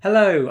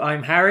Hello,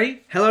 I'm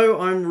Harry. Hello,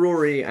 I'm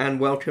Rory,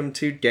 and welcome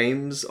to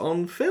Games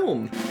on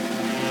Film.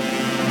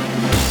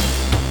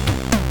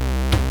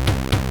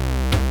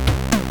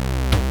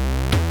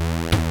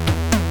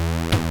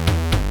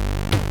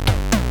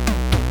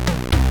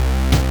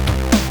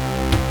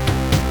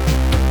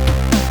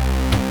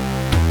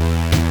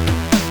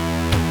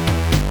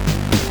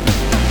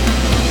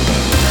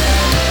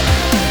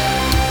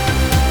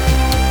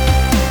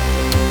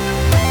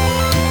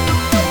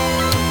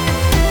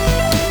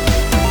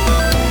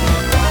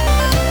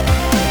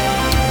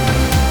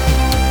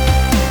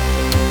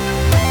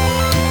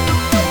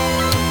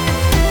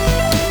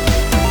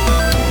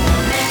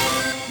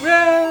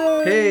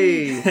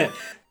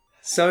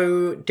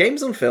 So,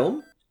 Games on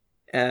Film,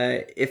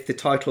 if the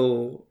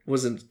title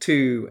wasn't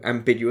too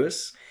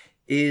ambiguous,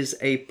 is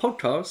a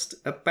podcast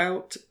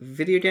about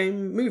video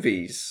game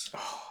movies.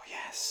 Oh,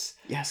 yes.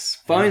 Yes,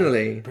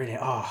 finally.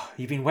 Brilliant. Oh,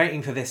 you've been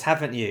waiting for this,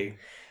 haven't you?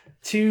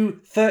 Two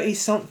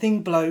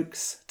 30-something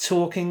blokes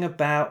talking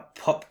about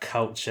pop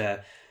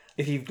culture.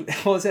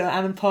 What was it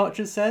Alan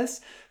Partridge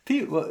says?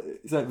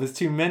 There's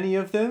too many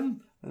of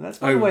them? And that's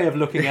my way of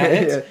looking at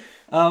it. Yeah.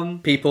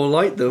 People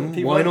like them.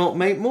 Why not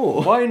make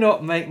more? Why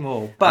not make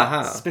more?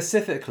 But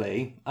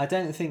specifically, I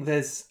don't think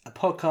there's a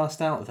podcast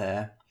out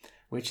there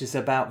which is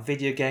about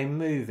video game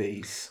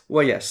movies.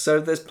 Well, yes. So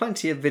there's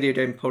plenty of video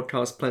game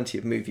podcasts, plenty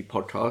of movie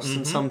podcasts,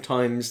 and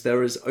sometimes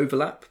there is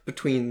overlap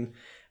between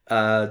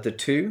the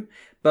two.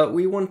 But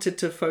we wanted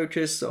to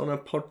focus on a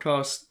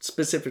podcast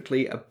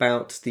specifically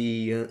about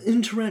the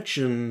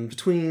interaction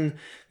between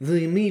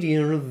the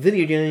media of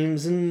video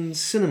games and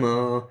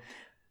cinema.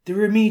 The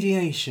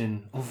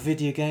remediation of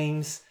video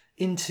games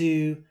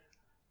into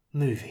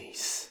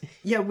movies.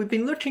 Yeah, we've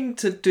been looking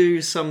to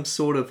do some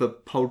sort of a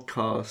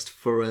podcast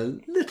for a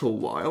little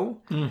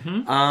while.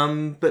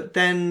 But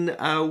then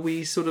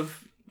we sort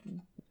of...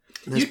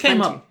 You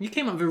came up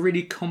with a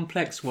really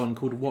complex one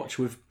called Watch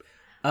with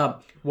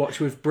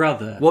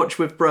Brother. Watch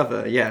with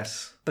Brother,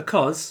 yes.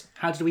 Because,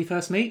 how did we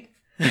first meet?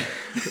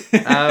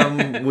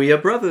 We are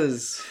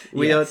brothers.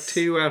 We are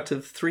 2 out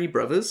of 3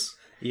 brothers.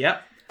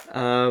 Yep.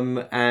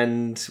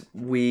 And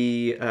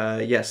we,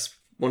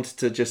 wanted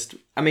to just...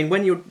 I mean,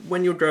 when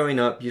you're growing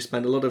up, you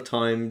spend a lot of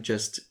time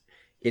just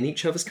in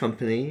each other's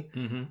company,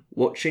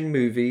 watching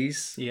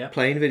movies,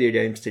 playing video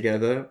games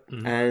together,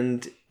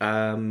 and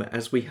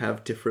as we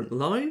have different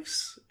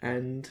lives,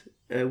 and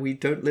we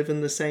don't live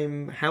in the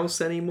same house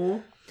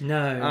anymore.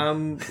 No.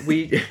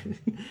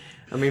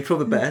 I mean, for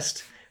the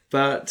best...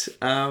 But,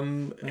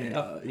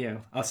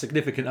 our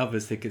significant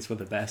others think it's for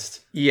the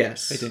best.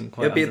 Yes. They didn't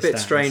quite It'd be understand. a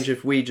bit strange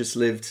if we just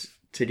lived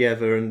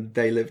together and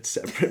they lived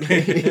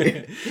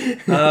separately.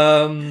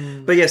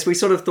 But yes, we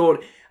sort of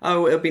thought,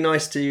 it'd be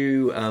nice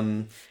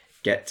to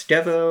get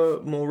together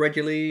more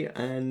regularly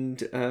and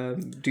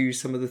do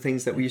some of the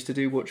things that we used to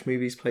do, watch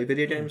movies, play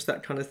video games,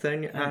 that kind of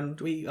thing.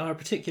 And we are a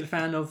particular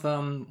fan of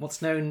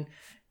what's known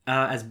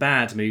as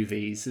bad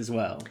movies as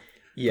well.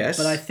 Yes.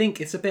 But I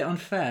think it's a bit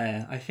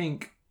unfair. I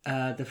think...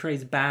 the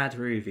phrase bad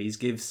movies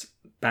gives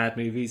bad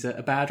movies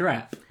a bad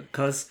rap,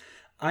 because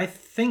I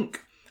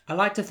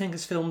like to think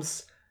of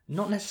films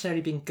not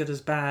necessarily being good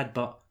as bad,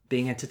 but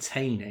being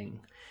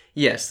entertaining.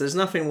 Yes, there's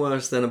nothing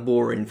worse than a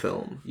boring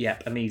film.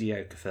 Yep, a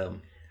mediocre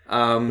film.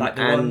 Like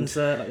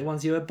the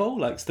ones your Bowl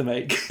likes to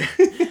make.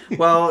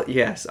 Well,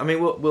 yes. I mean,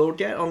 we'll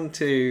get on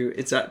to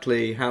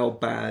exactly how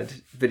bad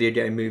video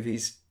game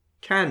movies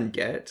can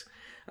get.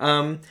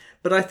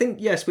 But I think,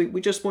 yes, we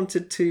just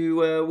wanted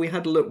to... we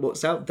had a look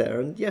what's out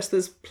there. And yes,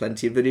 there's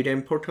plenty of video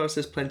game podcasts.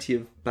 There's plenty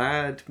of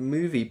bad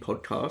movie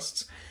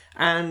podcasts.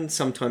 And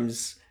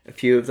sometimes a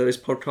few of those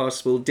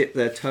podcasts will dip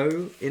their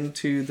toe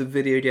into the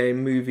video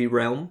game movie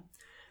realm.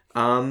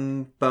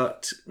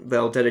 But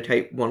they'll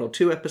dedicate 1 or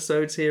 2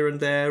 episodes here and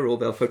there. Or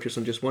they'll focus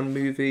on just one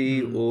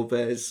movie. Or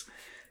there's...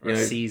 a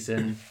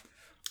season.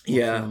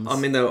 Yeah. Films. I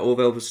mean,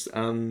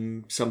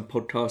 some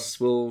podcasts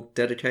will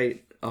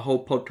dedicate a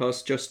whole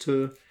podcast just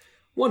to...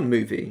 one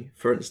movie,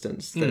 for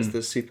instance. There's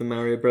the Super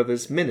Mario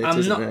Brothers minute,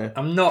 there?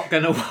 I'm not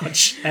going to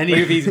watch any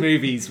of these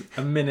movies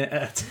a minute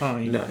at a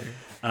time. No.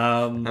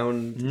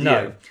 No.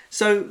 Yeah.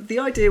 So the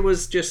idea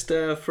was just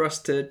for us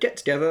to get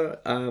together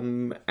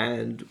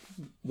and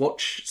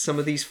watch some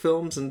of these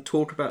films and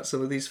talk about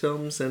some of these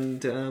films.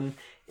 And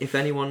if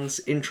anyone's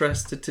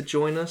interested to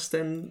join us,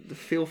 then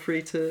feel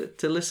free to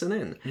listen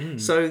in.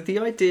 So the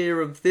idea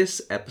of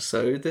this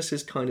episode, this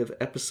is kind of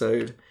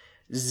episode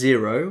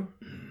 0.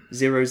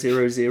 000.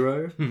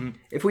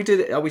 If we did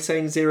it, are we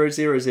saying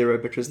 000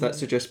 because that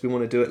suggests we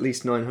want to do at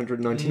least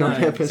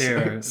 999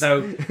 episodes?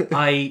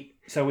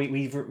 So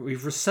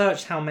we've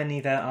researched how many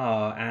there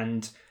are,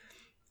 and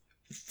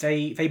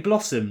they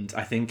blossomed,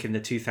 I think, in the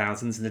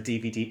 2000s in the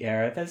DVD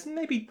era. There's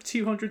maybe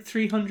 200,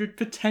 300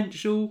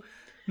 potential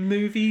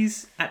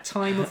movies at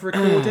time of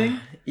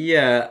recording.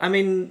 Yeah, I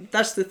mean,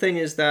 that's the thing,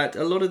 is that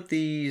a lot of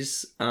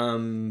these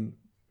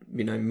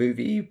bad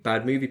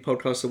movie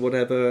podcasts or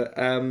whatever,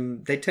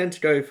 they tend to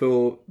go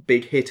for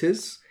big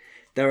hitters.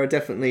 There are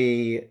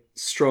definitely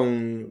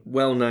strong,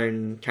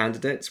 well-known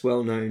candidates,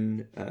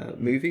 well-known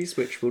movies,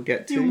 which we'll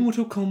get to. Your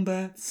Mortal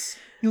Kombats,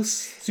 your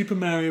Super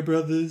Mario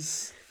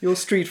Brothers, Your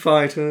Street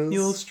Fighters.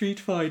 your Street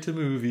Fighter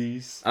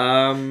movies.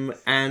 But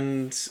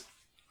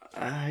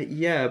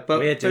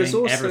We're there's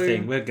doing also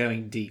everything. We're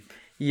going deep.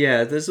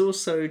 Yeah, there's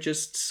also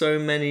just so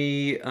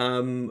many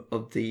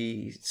of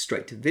the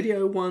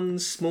straight-to-video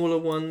ones, smaller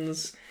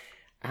ones,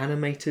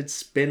 animated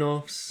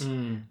spin-offs.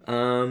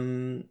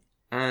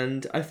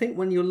 And I think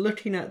when you're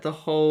looking at the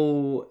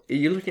whole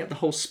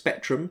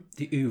spectrum.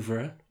 The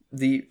oeuvre.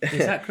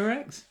 Is that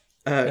correct?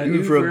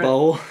 Oeuvre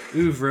bowl.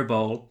 Oeuvre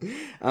bowl.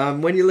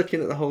 When you're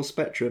looking at the whole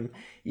spectrum,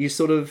 you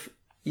sort of,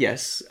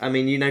 yes, I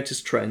mean, you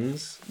notice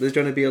trends. There's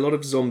going to be a lot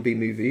of zombie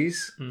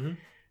movies.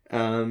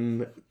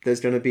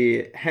 There's going to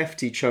be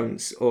hefty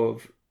chunks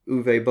of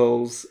Uwe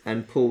Boll's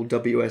and Paul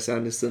W.S.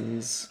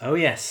 Anderson's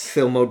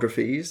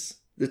filmographies.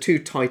 The two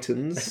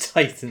titans. The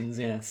titans,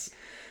 yes.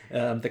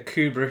 The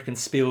Kubrick and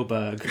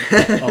Spielberg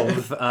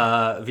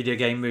of video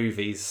game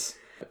movies.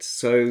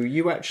 So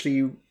you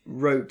actually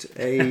wrote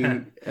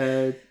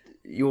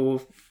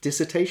your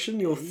dissertation,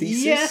 your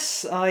thesis?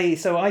 Yes, I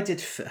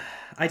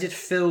did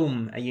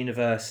film at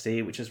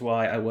university, which is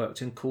why I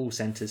worked in call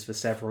centres for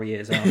several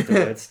years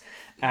afterwards.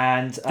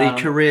 And the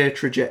career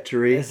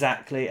trajectory.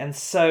 Exactly. And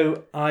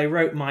so I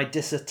wrote my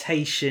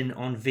dissertation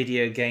on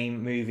video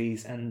game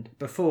movies, and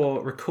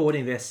before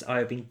recording this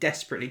I've been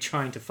desperately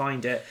trying to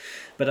find it,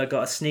 but I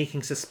got a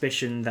sneaking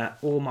suspicion that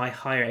all my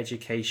higher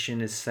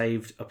education is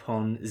saved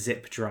upon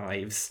zip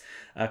drives,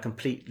 a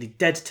completely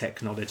dead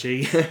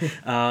technology.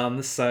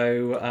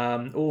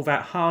 So all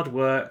that hard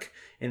work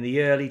in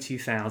the early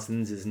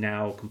 2000s is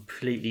now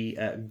completely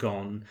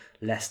gone,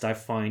 lest I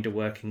find a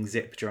working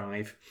zip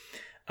drive.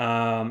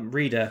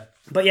 Reader.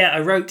 But yeah,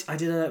 I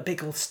did a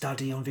big old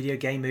study on video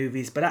game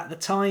movies, but at the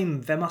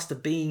time there must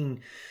have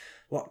been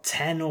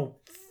 10 or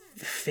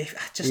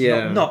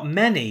 15, not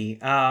many.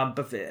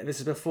 But this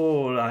is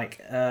before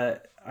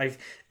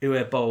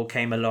Uwe Boll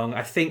came along.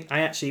 I think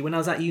when I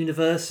was at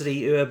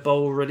university, Uwe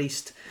Boll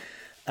released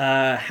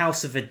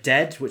House of the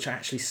Dead, which I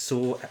actually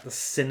saw at the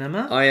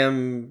cinema. I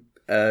am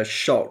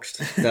shocked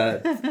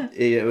that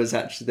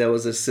there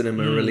was a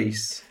cinema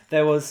release.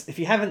 There was. If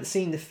you haven't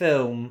seen the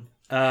film,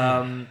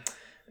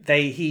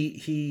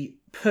 he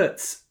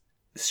puts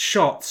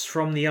shots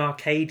from the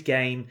arcade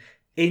game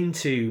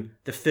into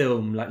the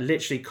film, like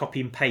literally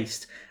copy and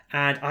paste.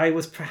 And I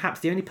was perhaps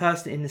the only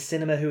person in the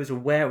cinema who was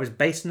aware it was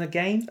based on the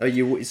game.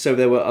 So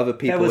there were other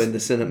people in the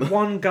cinema.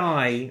 One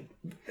guy,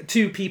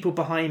 two people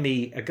behind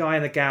me, a guy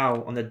and a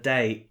gal on the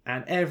day,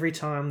 and every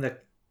time the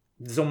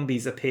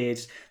zombies appeared,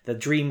 the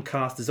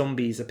Dreamcast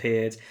zombies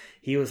appeared,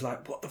 he was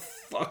like, "What the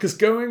fuck is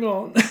going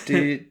on?"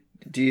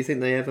 Do you think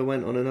they ever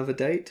went on another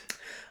date?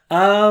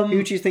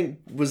 Who do you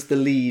think was the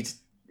lead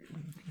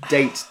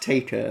date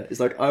taker? It's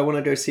like, I want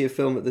to go see a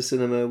film at the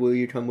cinema. Will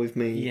you come with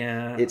me?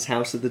 Yeah, it's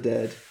House of the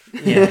Dead.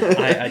 Yeah,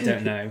 I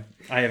don't know.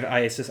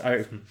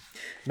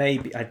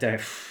 Maybe I don't.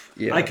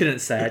 Yeah. I couldn't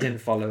say. I didn't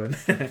follow him.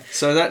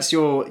 So that's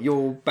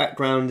your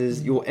background,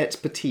 is your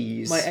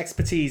expertise. My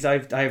expertise.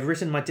 I've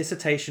written my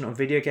dissertation on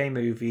video game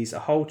movies. A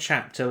whole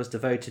chapter was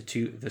devoted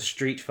to the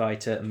Street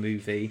Fighter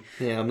movie.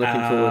 Yeah, I'm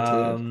looking forward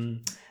to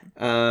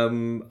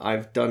it.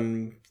 I've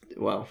done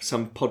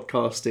some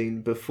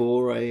podcasting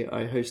before. I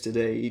hosted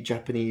a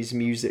Japanese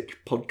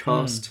music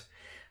podcast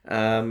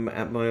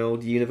at my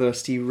old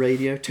university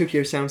radio,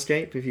 Tokyo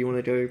Soundscape. If you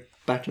want to go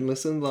back and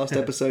listen, last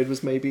episode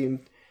was maybe in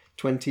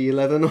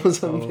 2011 or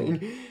something,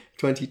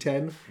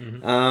 2010.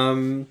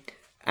 Mm-hmm.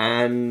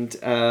 And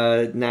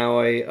now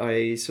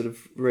I sort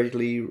of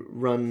regularly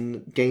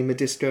run Gamer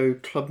Disco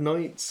club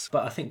nights.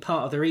 But I think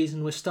part of the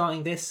reason we're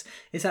starting this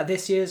is that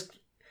this year's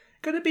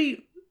going to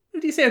be,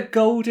 would you say, a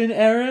golden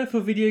era for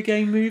video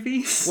game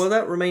movies? Well,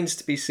 that remains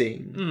to be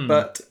seen.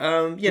 But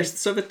yes,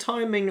 so the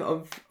timing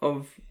of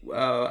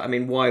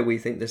why we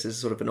think this is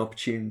sort of an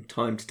opportune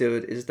time to do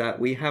it is that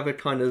we have a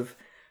kind of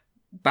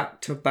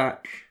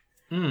back-to-back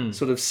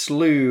sort of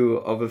slew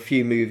of a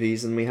few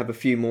movies, and we have a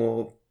few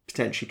more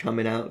potentially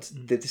coming out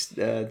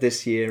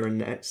this year and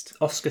next.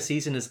 Oscar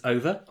season is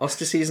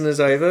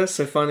over.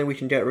 So finally we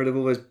can get rid of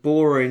all those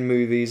boring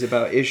movies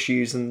about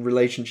issues and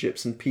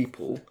relationships and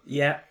people.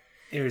 Yeah.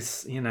 It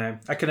was,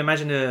 I can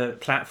imagine a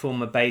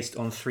platformer based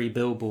on 3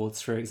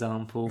 billboards, for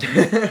example.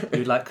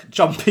 You'd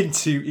jump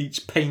into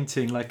each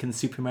painting like in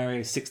Super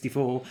Mario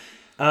 64.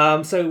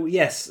 So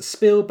yes,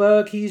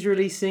 Spielberg, he's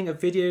releasing a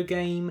video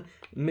game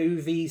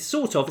movie,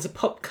 sort of. It's a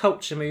pop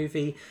culture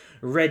movie,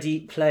 Ready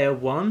Player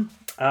One.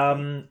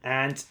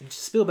 And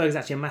Spielberg is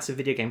actually a massive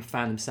video game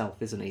fan himself,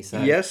 isn't he?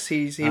 So, yes,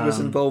 he was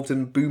involved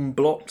in Boom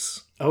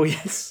Blocks. Oh,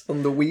 yes.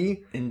 On the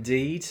Wii.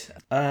 Indeed.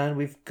 And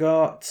we've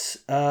got...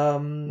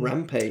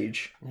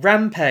 Rampage,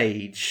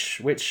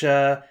 which,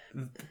 a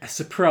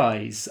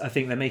surprise, I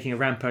think they're making a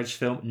Rampage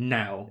film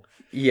now.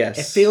 Yes.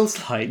 It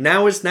feels like...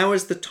 Now is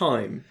the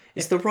time.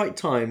 It's the right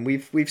time.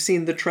 We've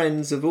seen the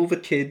trends of all the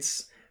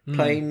kids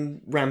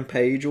playing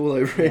Rampage all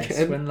over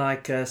again.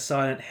 When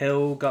Silent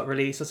Hill got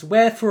released, I said,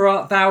 "Wherefore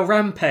art thou,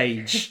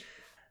 Rampage?"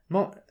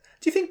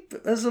 Do you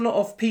think there's a lot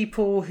of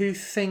people who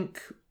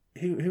think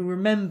who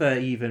remember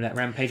even that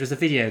Rampage was a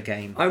video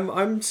game?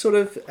 I'm sort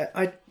of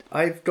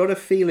I've got a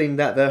feeling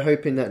that they're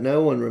hoping that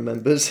no one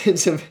remembers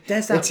it's a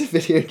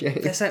video game.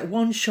 There's that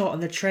one shot in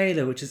the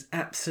trailer which is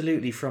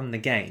absolutely from the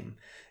game.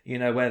 You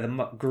know, where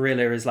the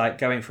gorilla is like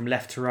going from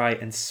left to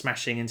right and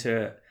smashing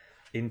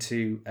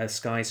into a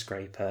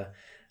skyscraper.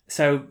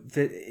 So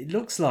it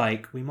looks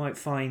like we might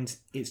find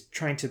it's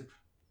trying to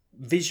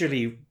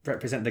visually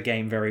represent the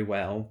game very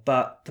well,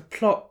 but the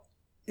plot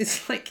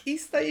is like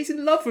he's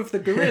in love with the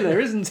gorilla,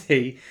 isn't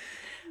he?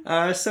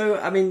 So,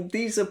 I mean,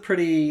 these are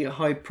pretty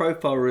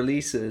high-profile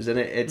releases, and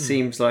it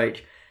seems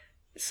like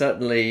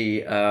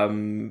certainly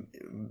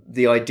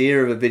the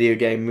idea of a video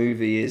game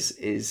movie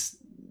is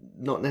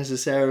not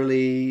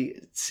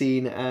necessarily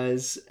seen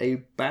as a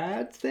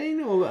bad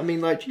thing, or I mean,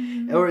 like,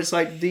 or it's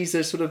like these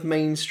are sort of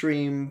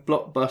mainstream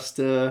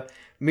blockbuster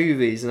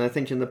movies, and I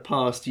think in the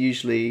past,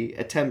 usually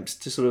attempts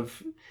to sort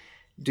of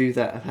do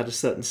that have had a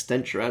certain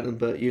stench around them,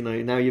 but you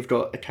know, now you've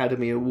got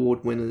Academy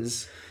Award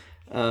winners.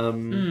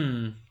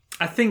 I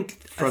think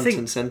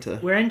and centre.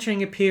 We're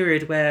entering a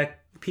period where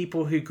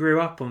people who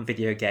grew up on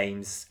video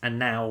games are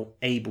now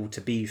able to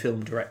be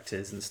film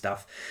directors and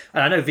stuff.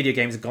 And I know video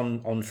games have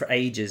gone on for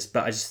ages,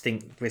 but I just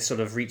think we're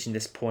sort of reaching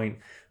this point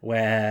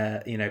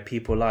where, you know,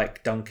 people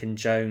like Duncan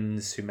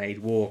Jones, who made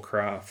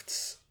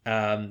Warcraft,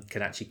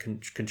 can actually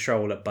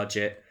control a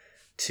budget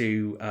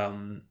to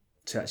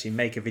actually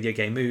make a video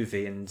game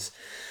movie. And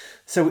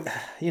so,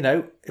 you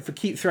know, if we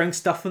keep throwing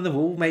stuff on the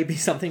wall, maybe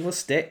something will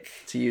stick.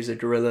 To use a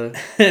gorilla.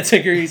 To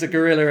use a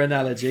gorilla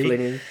analogy.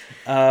 Flinging.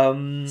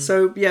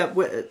 So, yeah,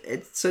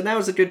 so now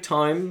is a good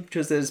time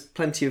because there's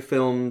plenty of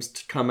films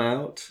to come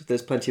out.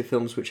 There's plenty of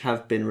films which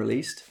have been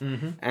released.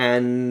 Mm-hmm.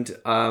 And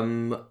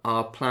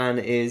our plan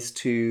is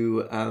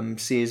to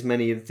see as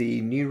many of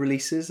the new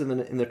releases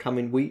in the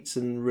coming weeks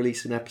and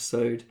release an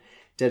episode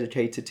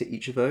dedicated to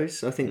each of those.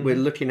 So I think we're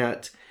looking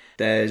at...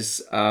 There's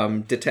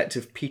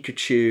Detective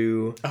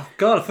Pikachu. Oh,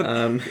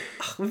 God.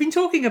 We've been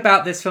talking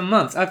about this for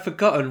months. I've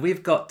forgotten.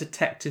 We've got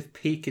Detective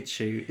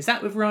Pikachu. Is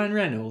that with Ryan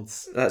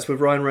Reynolds? That's with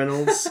Ryan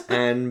Reynolds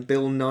and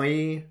Bill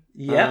Nighy.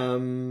 Yeah.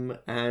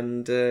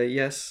 And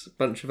yes, a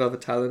bunch of other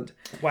talent.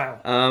 Wow.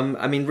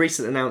 I mean,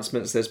 recent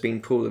announcements, there's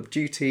been Call of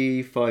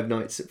Duty, Five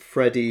Nights at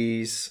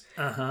Freddy's,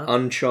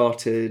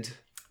 Uncharted,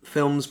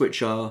 films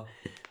which are...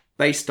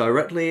 based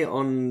directly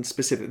on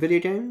specific video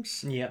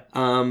games. Yeah.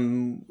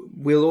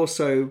 We'll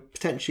also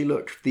potentially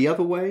look the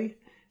other way.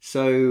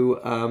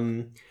 So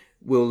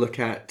we'll look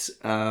at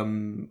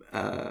when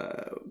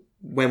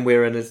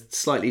we're in a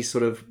slightly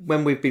sort of...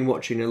 when we've been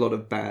watching a lot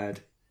of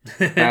bad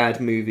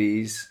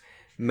movies,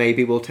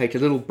 maybe we'll take a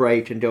little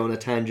break and go on a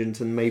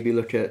tangent and maybe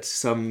look at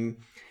some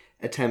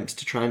attempts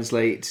to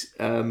translate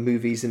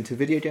movies into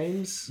video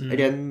games.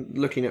 Again,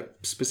 looking at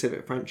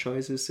specific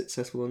franchises,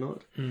 successful or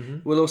not.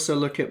 We'll also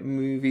look at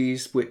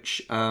movies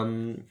which,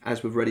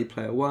 as with Ready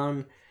Player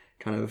One,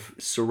 kind of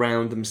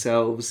surround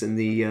themselves in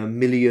the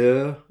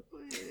milieu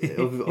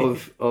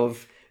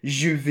of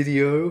jeux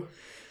video.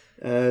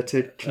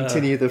 To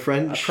continue the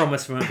French. I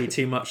promise there won't be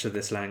too much of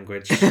this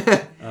language.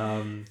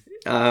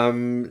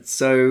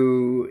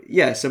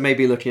 So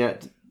maybe looking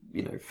at,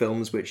 you know,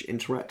 films which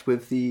interact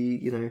with the,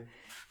 you know,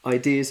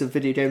 ideas of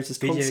video games as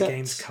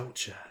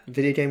concepts.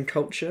 Video game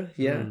culture,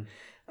 yeah.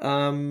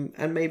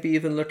 And maybe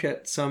even look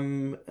at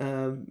some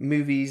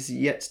movies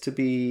yet to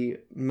be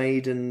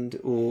made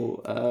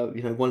or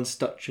you know, one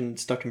stuck in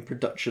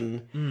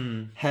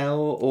production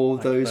hell, or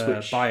like those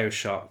which...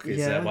 Bioshock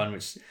is one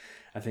which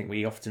I think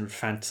we often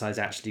fantasize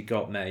actually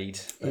got made,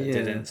 but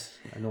didn't.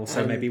 And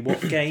also maybe what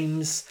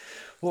games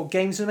will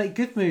make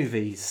good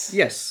movies.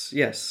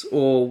 Yes.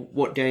 Or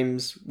what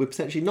games would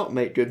potentially not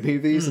make good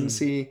movies and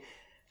see...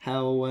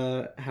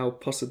 how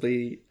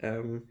possibly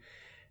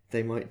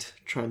they might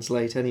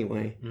translate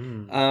anyway.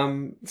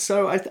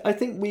 So I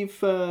think we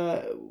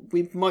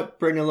might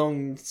bring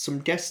along some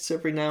guests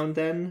every now and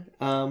then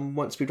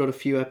once we've got a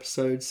few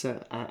episodes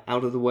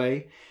out of the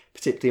way,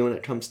 particularly when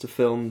it comes to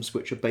films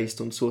which are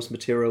based on source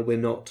material we're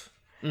not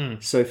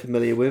so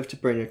familiar with, to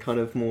bring a kind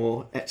of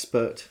more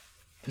expert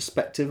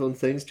perspective on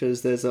things,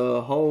 because there's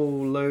a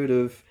whole load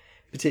of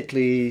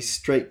particularly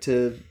straight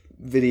to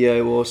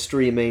video or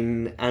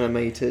streaming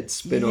animated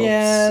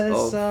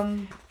spin-offs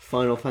of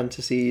Final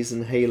Fantasies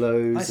and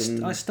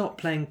Halos. I stopped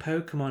playing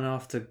Pokemon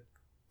after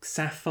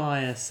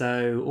Sapphire,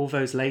 so all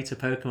those later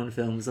Pokemon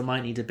films, I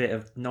might need a bit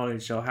of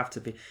knowledge. I'll have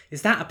to be...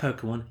 Is that a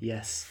Pokemon?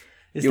 Yes.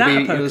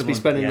 You'll be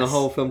spending the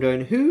whole film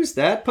going, who's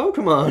that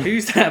Pokemon?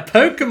 Who's that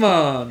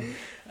Pokemon?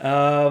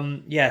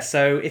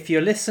 So if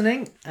you're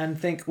listening and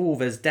think,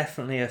 there's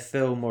definitely a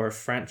film or a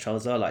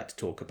franchise I like to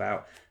talk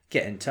about,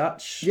 get in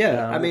touch.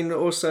 I mean,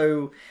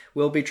 also,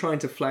 we'll be trying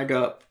to flag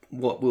up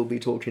what we'll be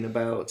talking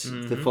about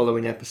the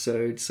following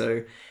episode.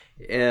 So,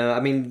 I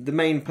mean, the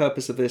main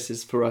purpose of this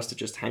is for us to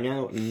just hang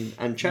out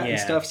and chat and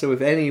stuff. So if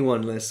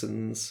anyone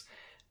listens,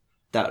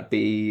 that would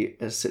be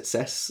a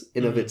success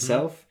in of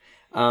itself.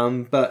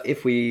 But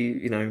if we,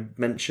 you know,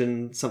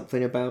 mention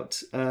something about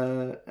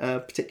a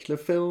particular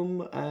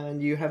film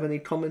and you have any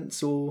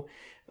comments or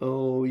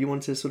or you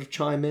want to sort of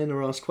chime in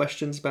or ask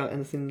questions about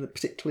anything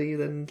particularly,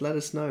 then let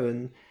us know,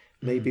 and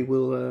maybe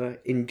we'll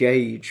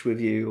engage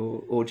with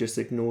you or just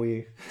ignore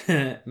you.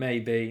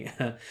 Maybe.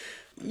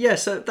 Yeah,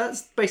 so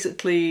that's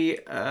basically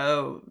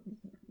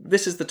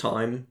this is the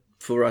time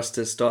for us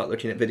to start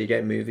looking at video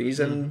game movies,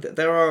 and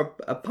there are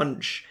a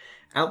bunch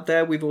out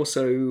there. We've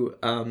also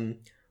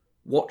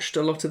watched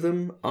a lot of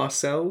them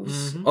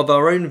ourselves of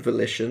our own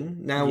volition.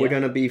 Now we're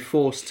going to be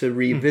forced to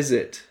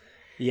revisit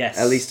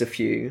at least a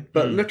few.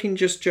 But looking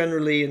just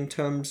generally in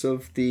terms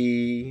of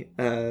the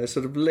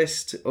sort of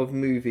list of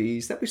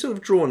movies that we've sort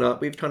of drawn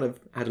up, we've kind of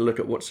had a look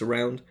at what's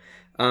around.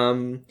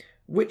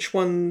 Which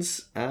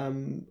ones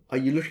are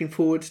you looking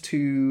forward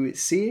to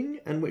seeing,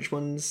 and which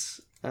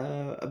ones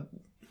are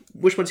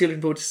you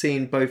looking forward to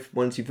seeing, both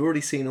ones you've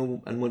already seen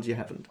and ones you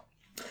haven't?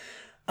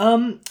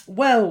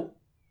 Well,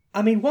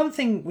 I mean, one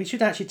thing we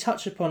should actually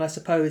touch upon, I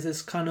suppose,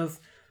 is kind of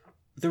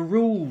the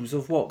rules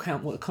of what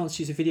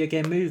constitutes a video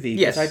game movie.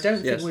 Yes, because I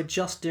don't think we're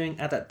just doing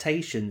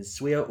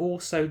adaptations. We are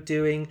also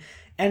doing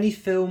any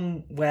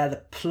film where the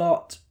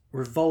plot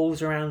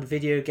revolves around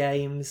video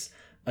games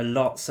a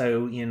lot.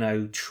 So,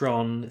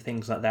 Tron,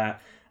 things like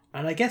that.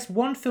 And I guess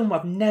one film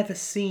I've never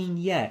seen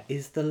yet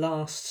is The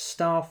Last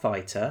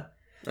Starfighter.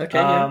 Okay.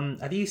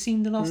 Have you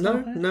seen The Last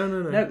Starfighter?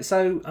 No.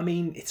 So, I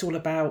mean, it's all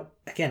about,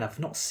 again, I've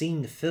not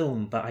seen the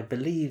film, but I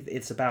believe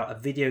it's about a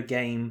video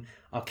game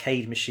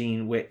arcade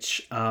machine,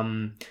 which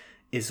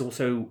is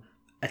also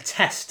a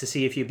test to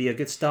see if you'd be a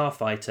good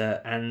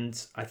starfighter.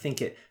 And I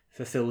think it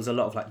fulfills a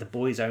lot of like the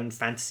boy's own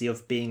fantasy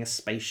of being a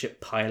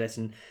spaceship pilot.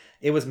 And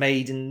it was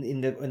made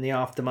in the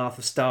aftermath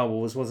of Star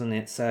Wars, wasn't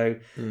it? So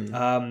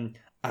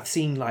I've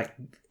seen like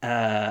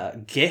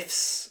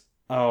GIFs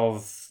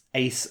of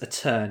Ace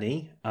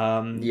Attorney.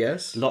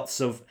 Yes.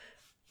 Lots of,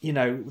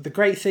 the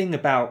great thing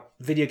about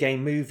video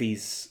game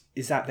movies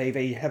is that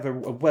they have a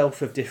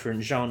wealth of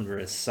different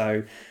genres.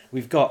 So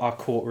we've got our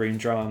courtroom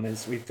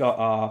dramas, we've got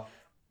our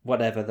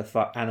whatever the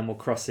fuck Animal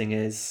Crossing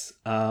is,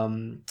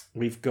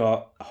 we've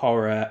got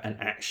horror and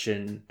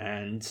action,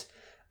 and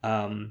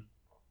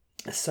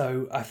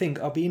so I think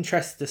I'll be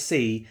interested to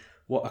see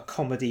what a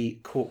comedy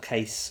court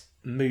case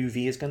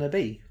movie is going to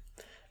be.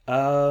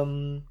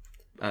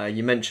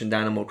 You mentioned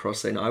Animal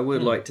Crossing. I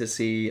would like to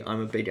see,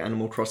 I'm a big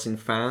Animal Crossing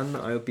fan.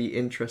 I would be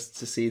interested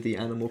to see the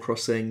Animal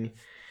Crossing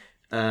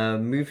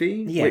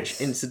movie, which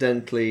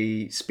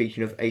incidentally,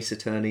 speaking of Ace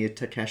Attorney, a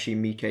Takashi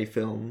Miike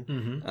film,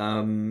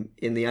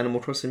 in the Animal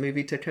Crossing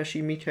movie,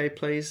 Takashi Miike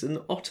plays an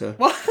otter.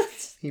 What?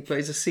 He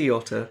plays a sea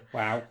otter.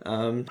 Wow.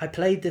 I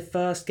played the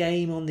first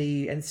game on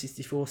the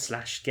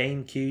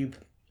N64/GameCube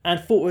and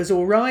thought it was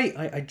all right.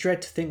 I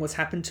dread to think what's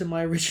happened to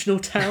my original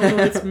town on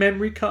its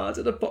memory card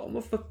at the bottom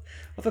of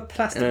a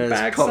plastic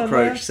bag Cockroach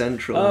somewhere.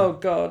 Central. Oh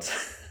God,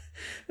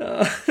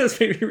 that's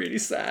made me really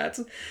sad.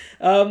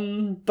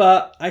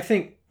 But I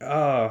think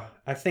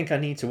I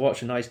need to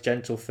watch a nice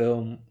gentle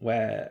film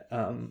where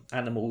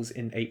animals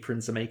in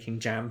aprons are making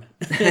jam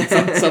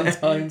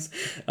sometimes.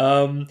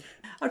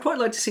 I'd quite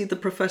like to see the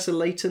Professor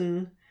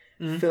Layton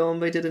film.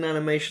 They did an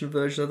animation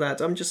version of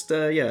that. I'm just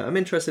I'm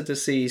interested to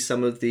see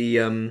some of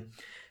the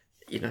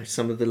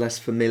some of the less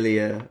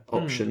familiar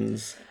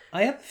options.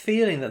 I have a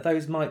feeling that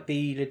those might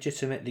be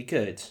legitimately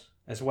good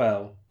as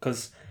well,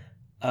 because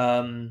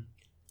I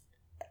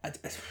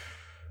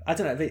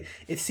don't know.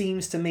 It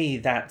seems to me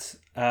that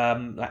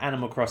like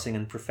Animal Crossing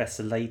and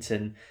Professor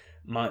Layton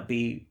might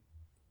be,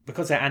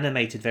 because they're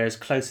animated, they're as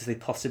close as they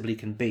possibly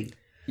can be.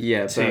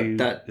 Yeah, to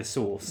but the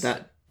source.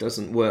 That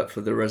doesn't work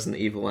for the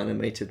Resident Evil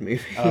animated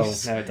movies. Oh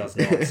no, it does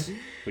not.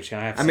 Which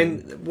I have. I mean,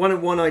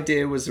 one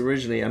idea was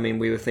originally. I mean,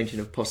 we were thinking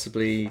of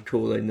possibly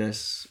calling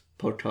this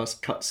podcast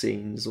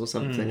cutscenes or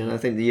something, and I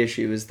think the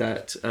issue is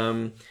that.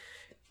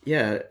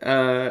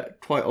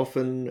 Quite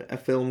often a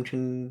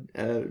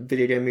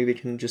video game movie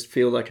can just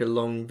feel like a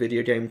long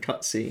video game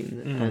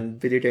cutscene,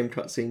 and video game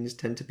cutscenes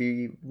tend to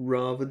be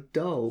rather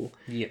dull.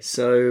 Yes.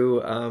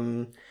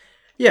 So,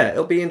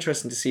 it'll be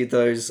interesting to see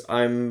those.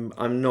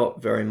 I'm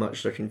not very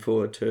much looking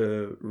forward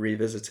to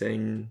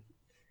revisiting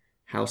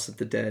House of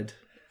the Dead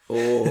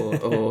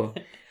or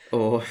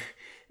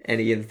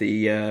any of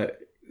the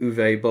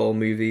Uwe Boll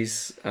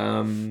movies.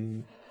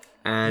 And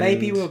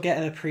maybe we'll get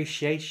an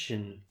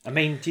appreciation. I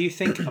mean, do you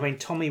think...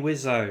 Tommy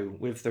Wiseau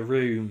with The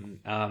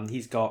Room,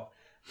 he's got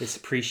this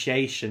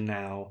appreciation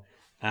now.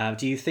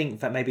 Do you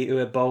think that maybe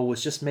Uwe Boll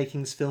was just making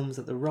his films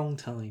at the wrong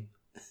time?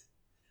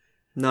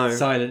 No.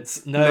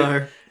 Silence.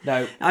 No.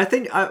 I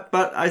think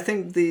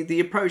the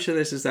approach to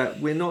this is that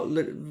we're not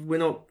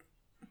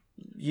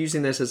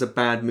using this as a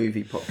bad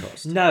movie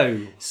podcast.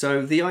 No.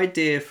 So the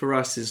idea for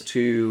us is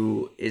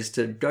to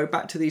go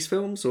back to these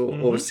films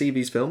or see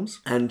these films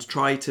and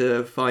try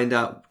to find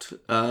out.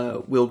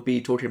 We'll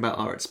be talking about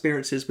our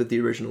experiences with the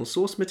original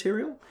source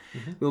material.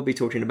 We'll be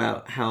talking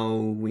about how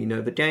we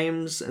know the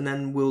games, and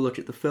then we'll look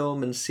at the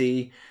film and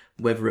see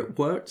whether it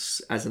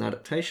works as an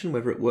adaptation,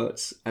 whether it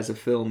works as a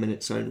film in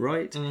its own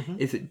right.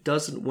 If it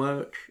doesn't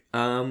work,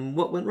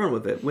 what went wrong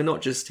with it? We're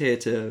not just here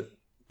to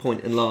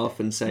point and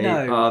laugh and say,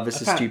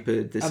 this is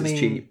stupid, this is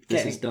cheap,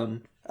 this is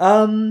dumb.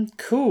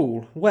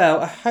 Cool.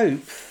 Well, I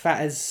hope that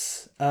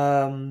has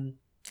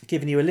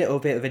given you a little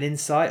bit of an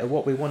insight of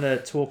what we want to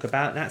talk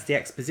about. And that's the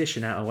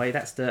exposition out of the way.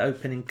 That's the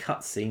opening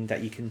cutscene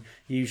that you can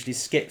usually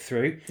skip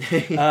through.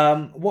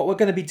 What we're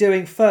going to be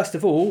doing first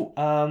of all,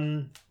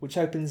 which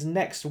opens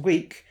next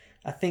week,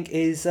 I think,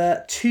 is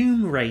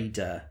Tomb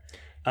Raider.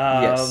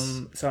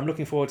 Yes. So I'm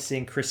looking forward to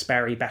seeing Chris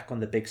Barry back on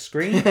the big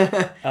screen.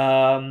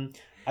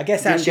 I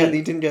guess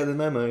You didn't get the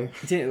memo.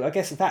 I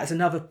guess that's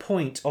another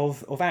point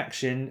of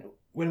action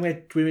when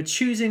we're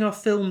choosing our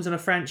films and our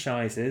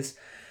franchises.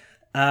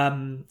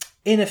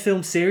 In a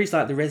film series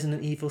like the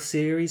Resident Evil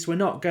series, we're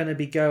not going to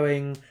be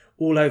going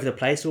all over the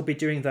place. We'll be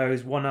doing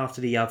those one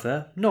after the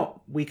other,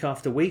 not week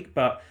after week,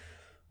 but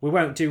we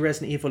won't do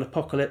Resident Evil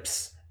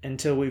Apocalypse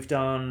until we've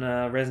done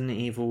Resident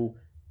Evil...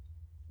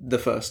 The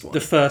first one. The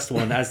first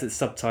one, as its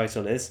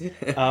subtitle is.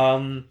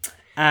 But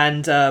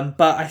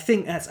I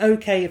think that's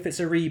okay if it's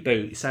a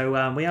reboot.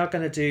 So we are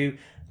going to do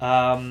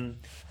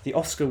the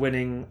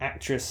Oscar-winning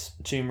actress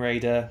Tomb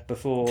Raider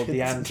before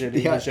the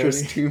Angelina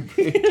actress Jolie. Tomb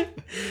Raider.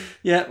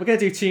 Yeah, we're going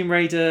to do Tomb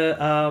Raider,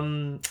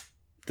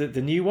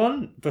 the new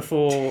one,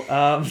 before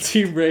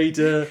Tomb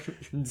Raider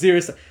Zero.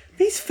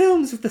 These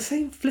films with the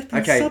same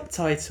flipping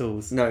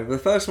subtitles. No, the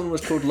first one was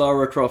called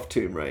Lara Croft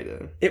Tomb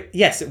Raider.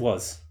 Yes, it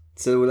was.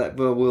 So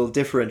we'll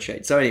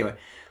differentiate. So anyway,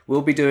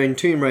 we'll be doing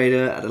Tomb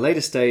Raider at a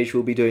later stage.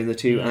 We'll be doing the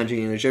two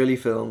Angelina Jolie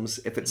films.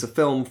 If it's a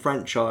film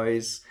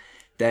franchise,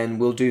 then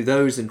we'll do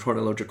those in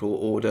chronological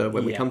order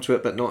when we come to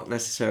it, but not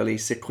necessarily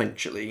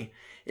sequentially,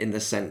 in the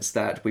sense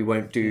that we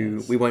won't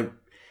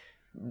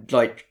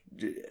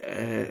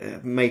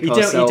make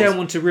ourselves... You don't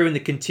want to ruin the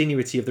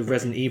continuity of the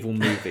Resident Evil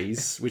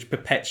movies, which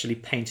perpetually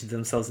painted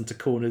themselves into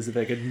corners if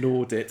they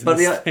ignored it. But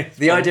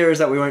the idea is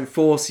that we won't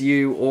force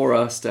you or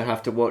us to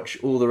have to watch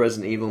all the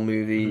Resident Evil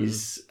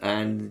movies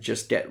and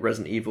just get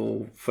Resident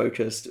Evil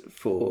focused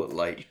for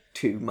like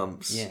 2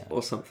 months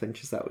or something,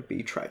 because that would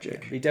be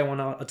tragic. We don't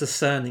want our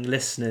discerning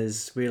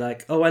listeners. We're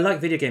like, oh, I like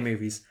video game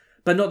movies,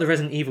 but not the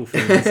Resident Evil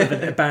films.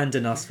 And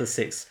abandon us for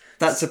 6.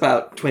 That's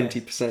about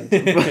 20%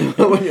 of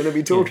what we're going to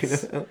be talking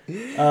about.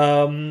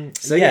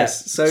 So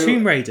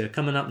Tomb Raider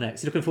coming up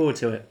next. Looking forward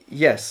to it.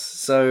 Yes.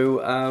 So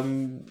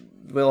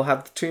we'll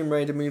have the Tomb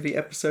Raider movie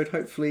episode.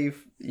 Hopefully,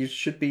 you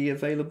should be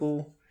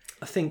available.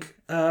 I think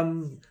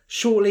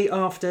shortly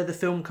after the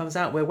film comes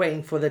out. We're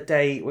waiting for the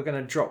day we're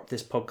going to drop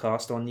this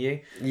podcast on you.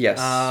 Yes.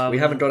 We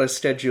haven't got a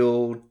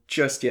schedule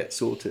just yet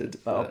sorted.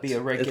 But it'll be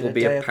a regular it'll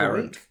be day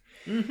apparent.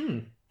 Of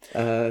the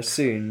week.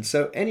 Soon.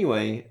 So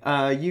anyway,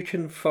 you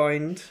can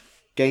find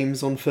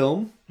Games on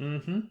Film.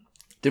 Mm-hmm.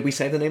 Did we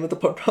say the name of the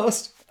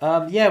podcast?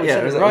 We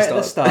said it right at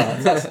the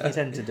start. That's how we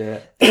tend to do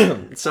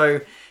it.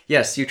 So,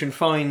 yes, you can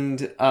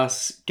find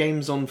us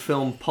Games on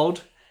Film Pod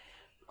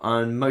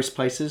on most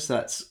places.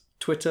 That's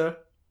Twitter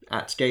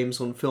at Games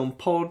on Film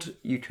Pod.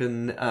 You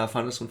can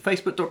find us on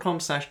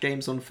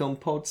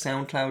Facebook.com/GamesOnFilmPod,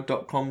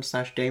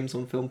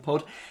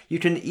 SoundCloud.com/GamesOnFilmPod. You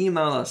can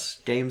email us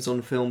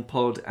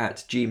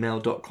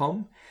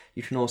GamesOnFilmPod@gmail.com.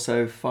 You can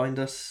also find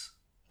us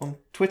on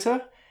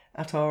Twitter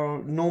at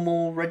our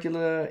normal,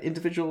 regular,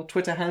 individual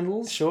Twitter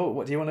handles. Sure.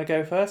 What do you want to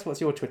go first? What's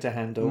your Twitter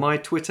handle? My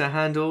Twitter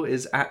handle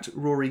is at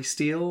Rory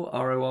Steele,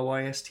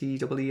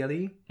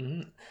 RORYSTEELE.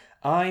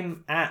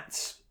 I'm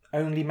at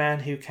Only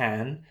Man Who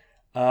Can.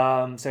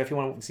 So if you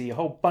want to see a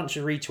whole bunch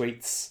of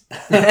retweets,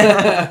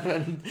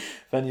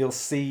 then you'll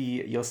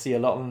see a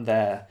lot of them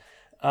there.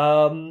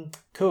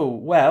 Cool.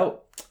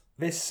 Well,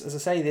 this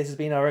has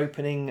been our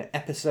opening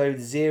episode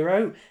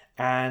 0,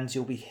 and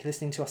you'll be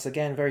listening to us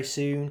again very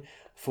soon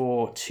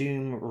for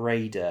Tomb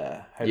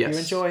Raider. Hope you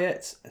enjoy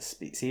it.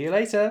 See you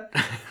later.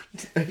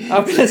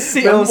 I'm going to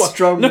see.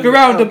 Look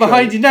around and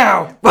behind you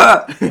now.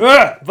 Bye.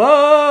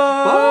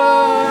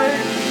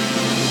 Bye.